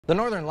The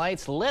Northern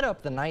Lights lit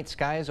up the night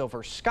skies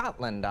over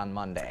Scotland on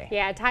Monday.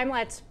 Yeah,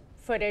 time-lapse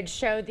footage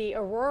showed the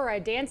aurora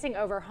dancing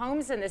over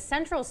homes in the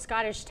central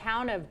Scottish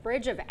town of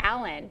Bridge of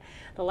Allan.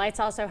 The lights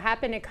also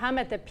happened to come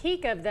at the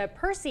peak of the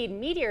Perseid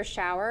meteor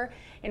shower,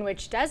 in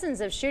which dozens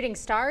of shooting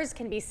stars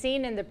can be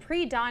seen in the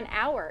pre-dawn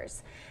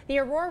hours. The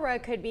aurora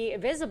could be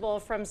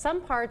visible from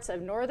some parts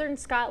of northern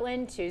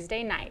Scotland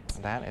Tuesday night.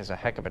 That is a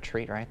heck of a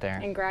treat right there.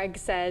 And Greg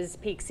says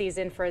peak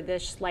season for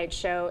this light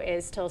show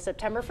is till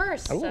September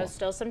 1st, so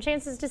still some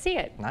chances to see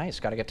it. Nice,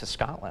 got to get to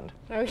Scotland.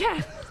 Oh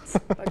yeah,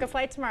 book a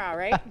flight tomorrow,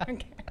 right?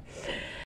 Okay.